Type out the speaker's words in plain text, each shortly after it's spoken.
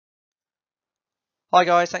Hi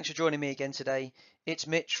guys, thanks for joining me again today. It's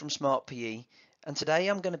Mitch from Smart PE, and today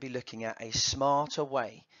I'm going to be looking at a smarter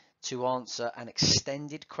way to answer an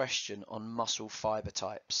extended question on muscle fibre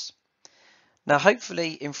types. Now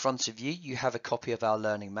hopefully in front of you you have a copy of our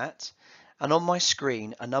learning mat, and on my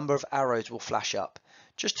screen a number of arrows will flash up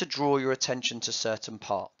just to draw your attention to certain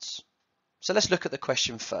parts. So let's look at the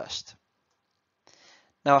question first.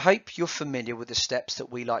 Now I hope you're familiar with the steps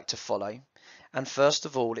that we like to follow. And first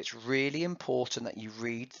of all, it's really important that you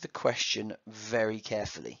read the question very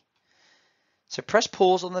carefully. So press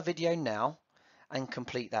pause on the video now and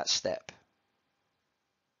complete that step.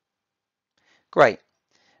 Great.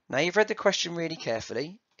 Now you've read the question really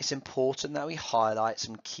carefully. It's important that we highlight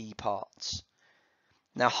some key parts.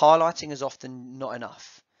 Now highlighting is often not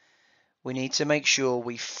enough. We need to make sure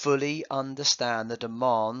we fully understand the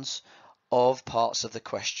demands of parts of the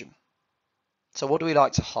question. So what do we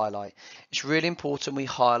like to highlight? It's really important we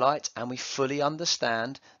highlight and we fully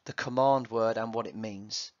understand the command word and what it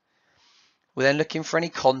means. We're then looking for any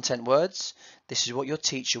content words. This is what your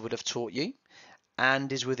teacher would have taught you and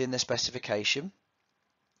is within the specification.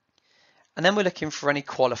 And then we're looking for any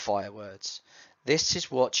qualifier words. This is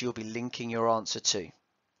what you'll be linking your answer to.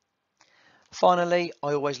 Finally,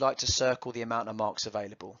 I always like to circle the amount of marks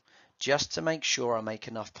available, just to make sure I make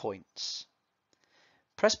enough points.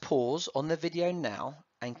 Press pause on the video now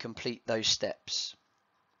and complete those steps.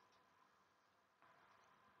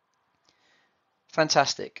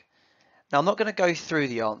 Fantastic. Now I'm not going to go through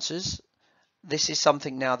the answers. This is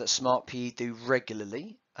something now that Smart PE do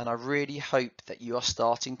regularly, and I really hope that you are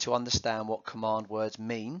starting to understand what command words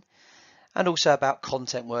mean and also about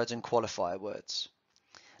content words and qualifier words.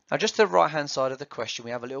 Now just to the right hand side of the question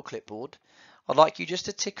we have a little clipboard. I'd like you just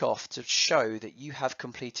to tick off to show that you have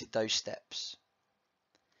completed those steps.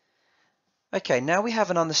 Okay, now we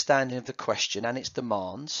have an understanding of the question and its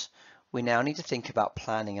demands. We now need to think about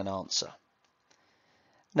planning an answer.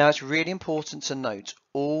 Now it's really important to note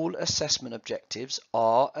all assessment objectives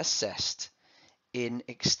are assessed in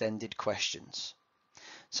extended questions.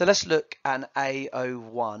 So let's look at an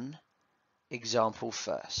A01 example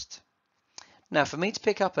first. Now for me to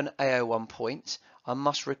pick up an A01 point, I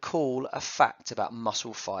must recall a fact about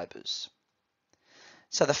muscle fibres.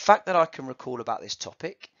 So the fact that I can recall about this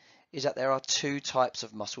topic is that there are two types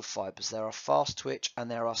of muscle fibres. There are fast twitch and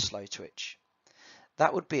there are slow twitch.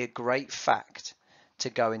 That would be a great fact to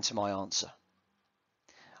go into my answer.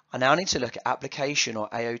 I now need to look at application, or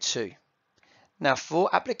AO2. Now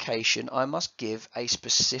for application, I must give a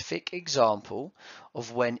specific example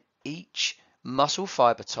of when each muscle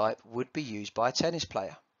fibre type would be used by a tennis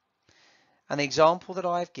player. And the example that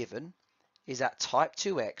I have given is that type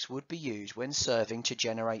 2X would be used when serving to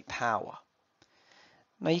generate power.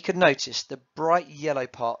 Now you can notice the bright yellow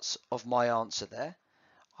parts of my answer there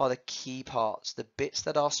are the key parts, the bits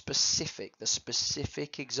that are specific, the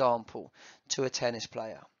specific example to a tennis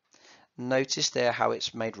player. Notice there how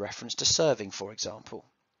it's made reference to serving, for example.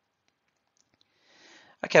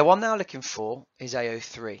 Okay, what I'm now looking for is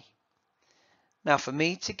AO3. Now for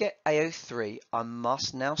me to get AO3, I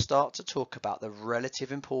must now start to talk about the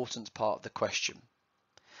relative importance part of the question.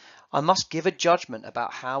 I must give a judgment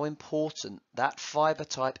about how important that fibre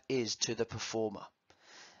type is to the performer.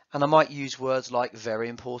 And I might use words like very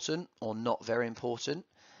important or not very important,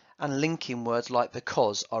 and linking words like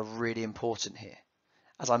because are really important here,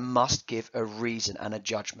 as I must give a reason and a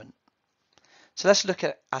judgment. So let's look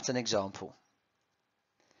at an example.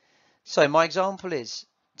 So my example is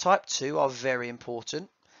type 2 are very important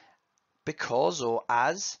because, or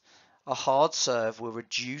as, a hard serve will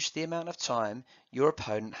reduce the amount of time your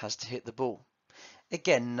opponent has to hit the ball.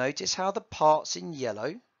 Again, notice how the parts in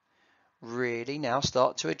yellow really now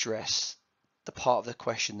start to address the part of the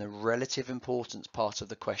question, the relative importance part of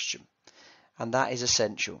the question, and that is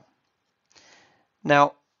essential.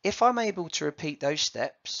 Now, if I'm able to repeat those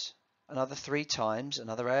steps another 3 times,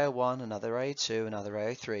 another AO1, another AO2, another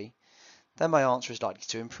AO3, then my answer is likely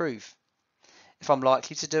to improve. If I'm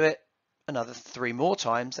likely to do it another 3 more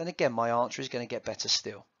times, then again my answer is going to get better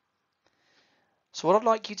still. So what I'd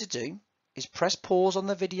like you to do is press pause on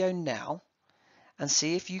the video now and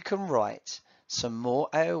see if you can write some more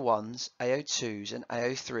AO1s, AO2s and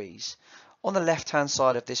AO3s on the left hand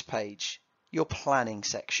side of this page, your planning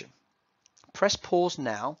section. Press pause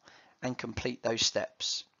now and complete those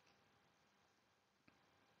steps.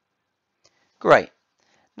 Great.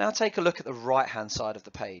 Now take a look at the right hand side of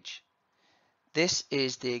the page. This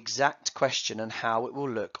is the exact question and how it will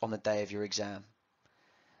look on the day of your exam.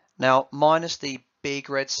 Now, minus the big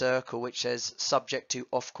red circle which says subject to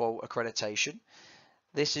Ofqual accreditation,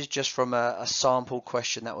 this is just from a sample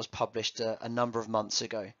question that was published a number of months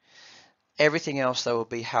ago. Everything else though will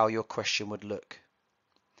be how your question would look.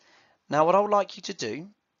 Now what I would like you to do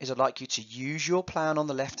is I'd like you to use your plan on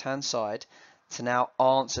the left hand side to now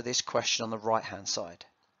answer this question on the right hand side.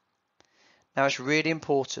 Now it's really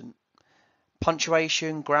important.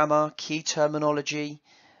 Punctuation, grammar, key terminology,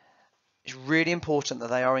 it's really important that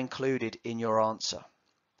they are included in your answer.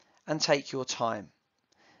 And take your time.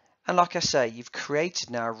 And like I say, you've created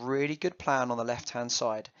now a really good plan on the left hand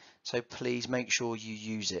side, so please make sure you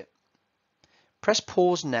use it. Press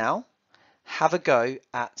pause now, have a go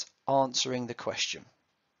at answering the question.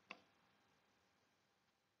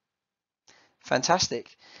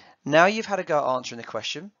 Fantastic. Now you've had a go at answering the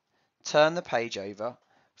question, turn the page over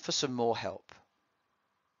for some more help.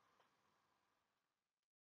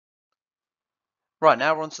 Right,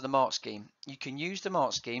 now we're on to the mark scheme. You can use the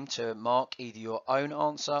mark scheme to mark either your own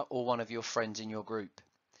answer or one of your friends in your group.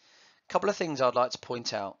 A couple of things I'd like to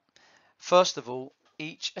point out. First of all,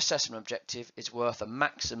 each assessment objective is worth a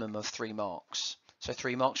maximum of 3 marks. So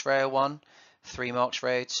 3 marks for AO1, 3 marks for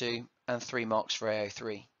AO2, and 3 marks for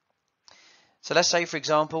AO3. So let's say, for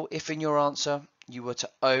example, if in your answer you were to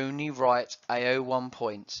only write AO1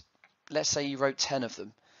 points, let's say you wrote 10 of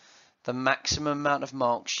them, the maximum amount of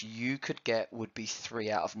marks you could get would be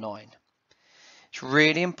 3 out of 9. It's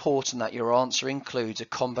really important that your answer includes a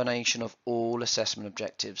combination of all assessment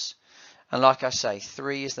objectives. And like I say,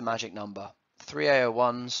 3 is the magic number. 3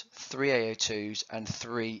 AO1s, 3 AO2s, and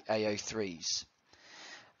 3 AO3s.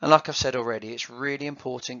 And like I've said already, it's really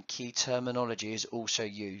important key terminology is also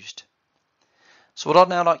used. So what I'd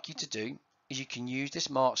now like you to do is you can use this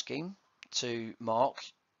mark scheme to mark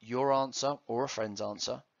your answer or a friend's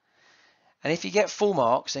answer. And if you get full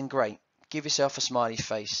marks, then great, give yourself a smiley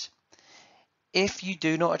face. If you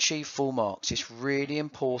do not achieve full marks, it's really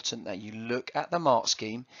important that you look at the mark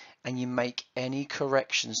scheme and you make any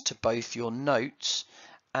corrections to both your notes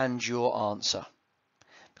and your answer.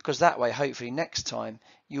 Because that way, hopefully next time,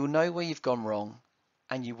 you'll know where you've gone wrong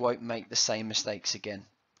and you won't make the same mistakes again.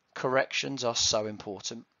 Corrections are so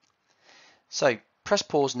important. So press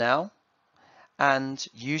pause now and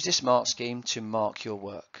use this mark scheme to mark your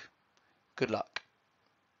work. Good luck.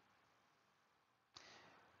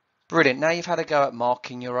 Brilliant. Now you've had a go at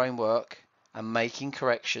marking your own work and making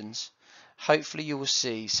corrections. Hopefully you will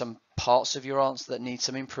see some parts of your answer that need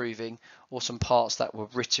some improving or some parts that were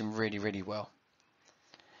written really, really well.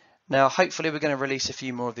 Now hopefully we're going to release a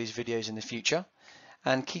few more of these videos in the future,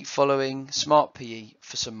 and keep following Smart PE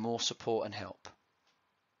for some more support and help.